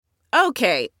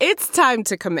Okay, it's time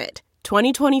to commit.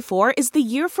 2024 is the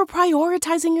year for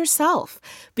prioritizing yourself.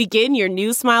 Begin your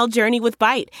new smile journey with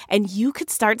Byte, and you could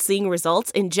start seeing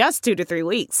results in just 2 to 3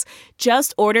 weeks.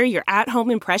 Just order your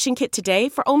at-home impression kit today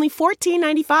for only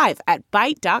 $14.95 at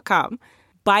Byte.com.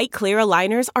 Byte Clear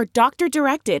aligners are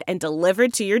doctor-directed and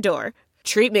delivered to your door.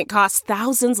 Treatment costs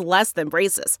thousands less than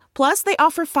braces. Plus, they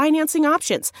offer financing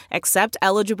options, accept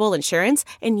eligible insurance,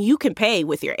 and you can pay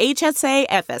with your HSA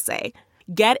FSA.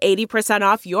 Get 80%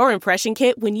 off your impression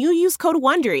kit when you use code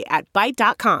WONDERY at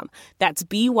Byte.com. That's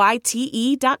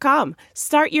BYTE.com.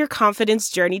 Start your confidence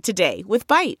journey today with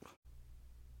Byte.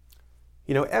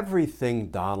 You know, everything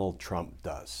Donald Trump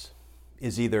does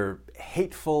is either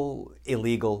hateful,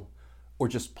 illegal, or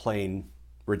just plain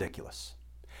ridiculous.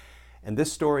 And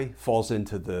this story falls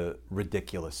into the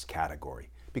ridiculous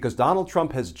category because Donald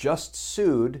Trump has just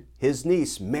sued his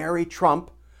niece, Mary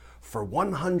Trump, for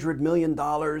 $100 million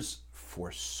for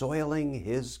soiling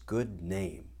his good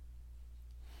name.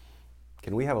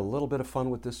 Can we have a little bit of fun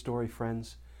with this story,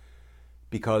 friends?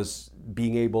 Because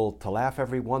being able to laugh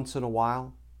every once in a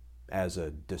while as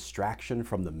a distraction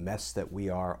from the mess that we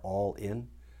are all in,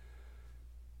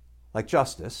 like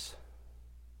justice,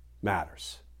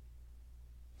 matters.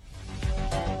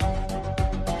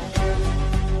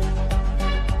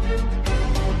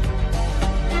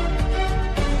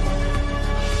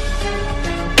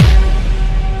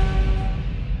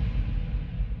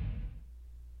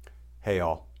 Hey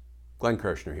all, Glenn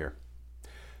Kirshner here.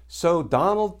 So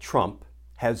Donald Trump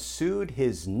has sued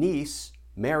his niece,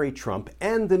 Mary Trump,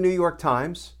 and the New York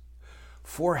Times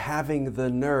for having the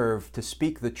nerve to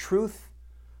speak the truth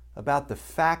about the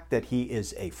fact that he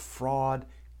is a fraud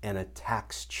and a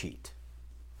tax cheat.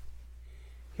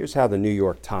 Here's how the New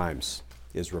York Times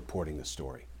is reporting the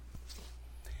story.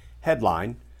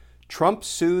 Headline: Trump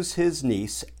sues his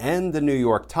niece and the New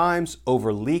York Times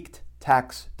over leaked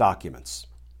tax documents.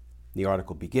 The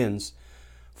article begins,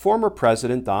 former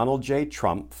President Donald J.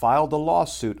 Trump filed a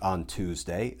lawsuit on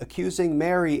Tuesday accusing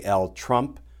Mary L.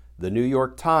 Trump, the New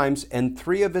York Times, and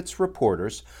 3 of its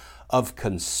reporters of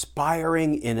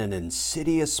conspiring in an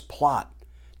insidious plot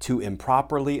to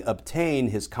improperly obtain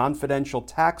his confidential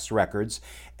tax records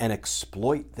and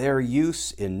exploit their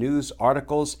use in news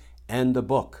articles and a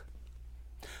book.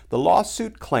 The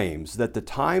lawsuit claims that the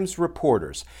Times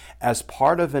reporters, as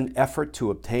part of an effort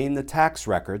to obtain the tax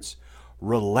records,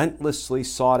 relentlessly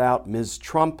sought out Ms.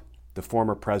 Trump, the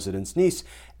former president's niece,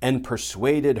 and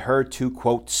persuaded her to,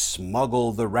 quote,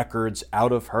 smuggle the records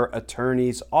out of her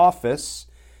attorney's office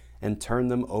and turn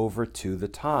them over to the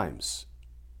Times.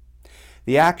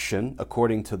 The action,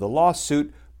 according to the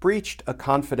lawsuit, breached a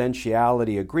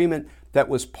confidentiality agreement that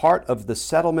was part of the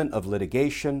settlement of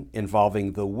litigation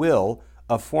involving the will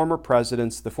of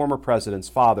the former president's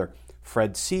father,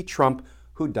 Fred C. Trump,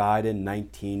 who died in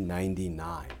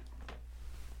 1999.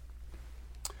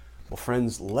 Well,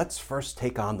 friends, let's first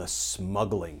take on the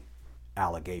smuggling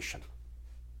allegation.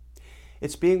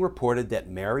 It's being reported that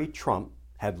Mary Trump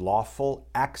had lawful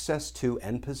access to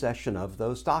and possession of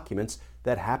those documents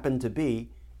that happened to be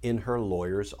in her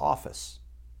lawyer's office.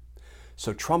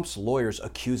 So Trump's lawyers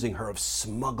accusing her of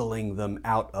smuggling them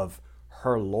out of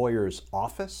her lawyer's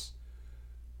office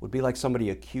would be like somebody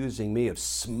accusing me of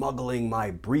smuggling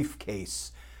my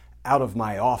briefcase out of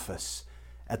my office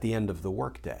at the end of the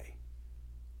workday,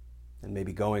 and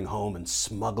maybe going home and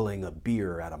smuggling a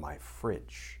beer out of my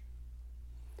fridge.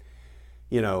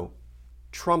 You know,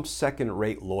 Trump's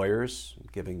second-rate lawyers,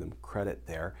 giving them credit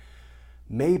there,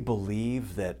 may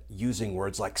believe that using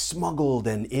words like smuggled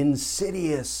and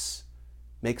insidious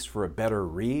makes for a better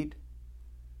read,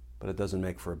 but it doesn't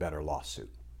make for a better lawsuit.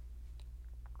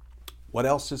 What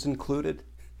else is included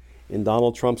in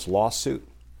Donald Trump's lawsuit?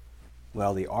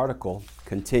 Well, the article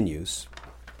continues.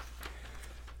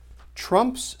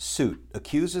 Trump's suit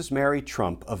accuses Mary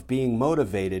Trump of being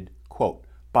motivated, quote,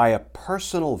 by a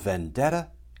personal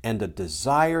vendetta and a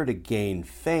desire to gain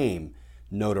fame,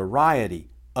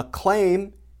 notoriety,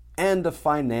 acclaim, and a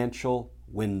financial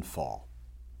windfall.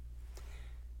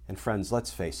 And friends,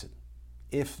 let's face it,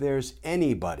 if there's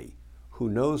anybody who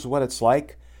knows what it's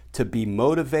like to be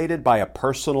motivated by a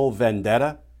personal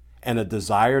vendetta and a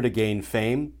desire to gain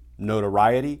fame,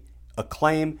 notoriety,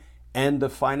 acclaim, and a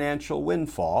financial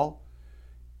windfall,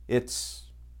 it's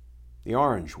the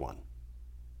orange one.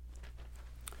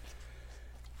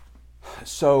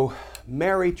 So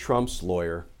Mary Trump's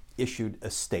lawyer issued a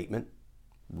statement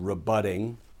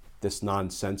rebutting this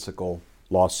nonsensical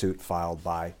lawsuit filed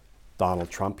by Donald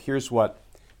Trump. Here's what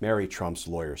Mary Trump's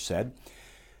lawyer said.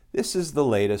 This is the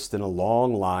latest in a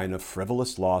long line of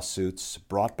frivolous lawsuits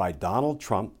brought by Donald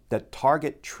Trump that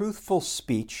target truthful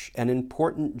speech and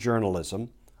important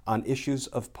journalism on issues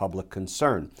of public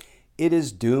concern. It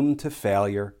is doomed to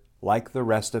failure, like the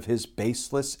rest of his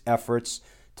baseless efforts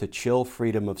to chill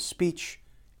freedom of speech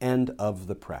and of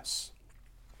the press.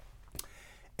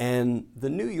 And the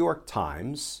New York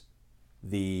Times,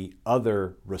 the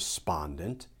other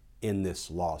respondent in this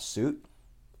lawsuit,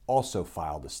 also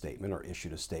filed a statement or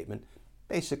issued a statement,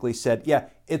 basically said, yeah,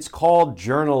 it's called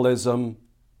journalism,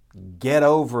 get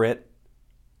over it.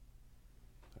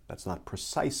 That's not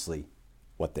precisely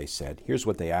what they said. Here's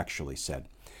what they actually said.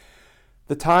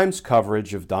 The Times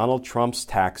coverage of Donald Trump's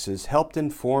taxes helped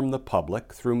inform the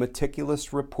public through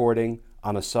meticulous reporting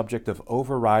on a subject of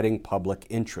overriding public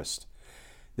interest.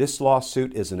 This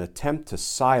lawsuit is an attempt to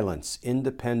silence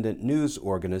independent news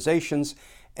organizations,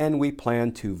 and we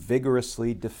plan to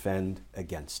vigorously defend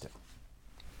against it.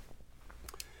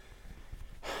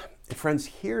 And friends,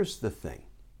 here's the thing.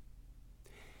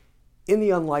 In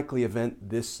the unlikely event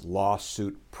this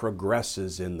lawsuit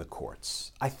progresses in the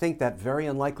courts, I think that very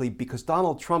unlikely because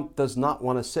Donald Trump does not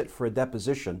want to sit for a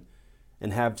deposition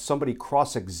and have somebody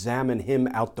cross-examine him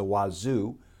out the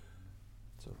wazoo.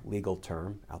 It's a legal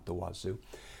term, out the wazoo.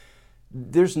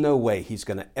 There's no way he's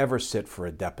going to ever sit for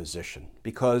a deposition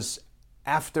because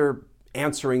after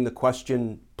answering the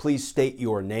question, please state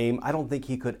your name, I don't think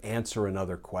he could answer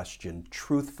another question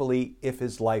truthfully if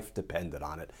his life depended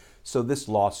on it. So this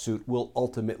lawsuit will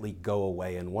ultimately go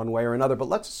away in one way or another, but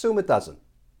let's assume it doesn't.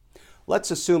 Let's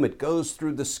assume it goes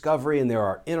through discovery and there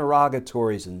are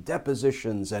interrogatories and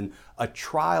depositions and a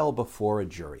trial before a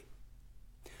jury.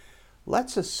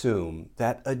 Let's assume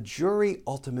that a jury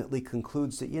ultimately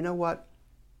concludes that, you know what,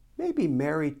 maybe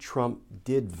Mary Trump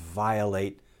did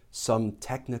violate some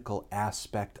technical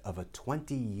aspect of a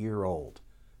 20-year-old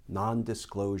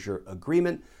non-disclosure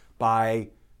agreement by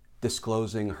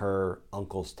disclosing her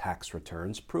uncle's tax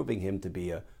returns, proving him to be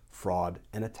a fraud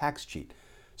and a tax cheat.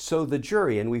 So the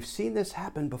jury, and we've seen this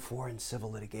happen before in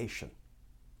civil litigation,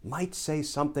 might say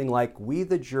something like, we,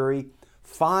 the jury,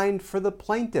 find for the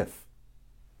plaintiff,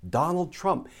 Donald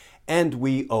Trump, and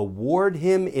we award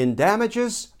him in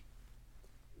damages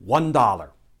 $1.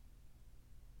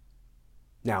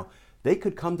 Now, they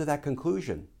could come to that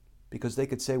conclusion because they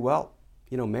could say, well,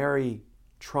 you know, Mary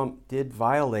Trump did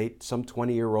violate some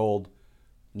 20-year-old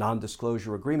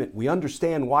non-disclosure agreement. We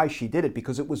understand why she did it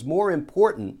because it was more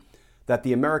important that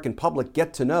the American public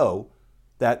get to know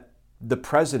that the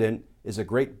president is a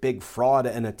great big fraud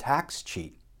and a tax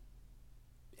cheat.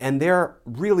 And there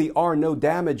really are no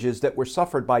damages that were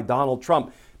suffered by Donald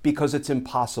Trump because it's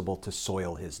impossible to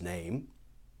soil his name.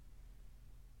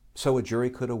 So a jury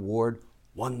could award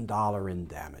 $1 in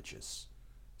damages.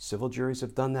 Civil juries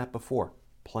have done that before,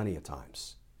 plenty of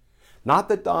times. Not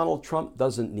that Donald Trump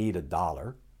doesn't need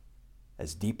 $1,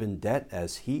 as deep in debt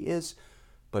as he is,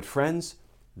 but friends,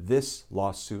 this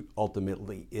lawsuit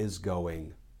ultimately is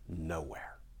going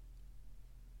nowhere.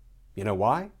 You know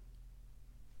why?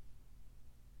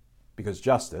 Because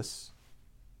justice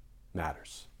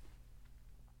matters.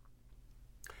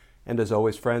 And as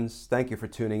always, friends, thank you for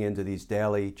tuning into these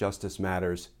daily Justice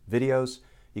Matters videos.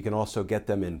 You can also get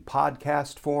them in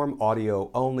podcast form,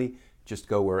 audio only. Just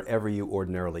go wherever you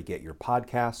ordinarily get your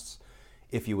podcasts.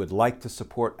 If you would like to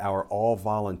support our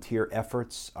all-volunteer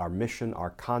efforts, our mission,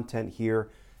 our content here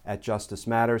at Justice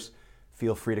Matters,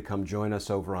 feel free to come join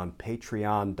us over on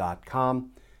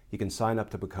patreon.com. You can sign up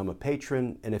to become a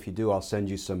patron, and if you do, I'll send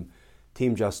you some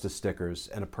Team Justice stickers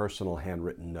and a personal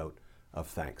handwritten note of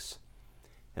thanks.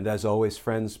 And as always,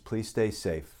 friends, please stay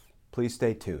safe. Please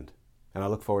stay tuned. And I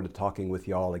look forward to talking with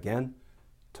you all again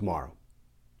tomorrow.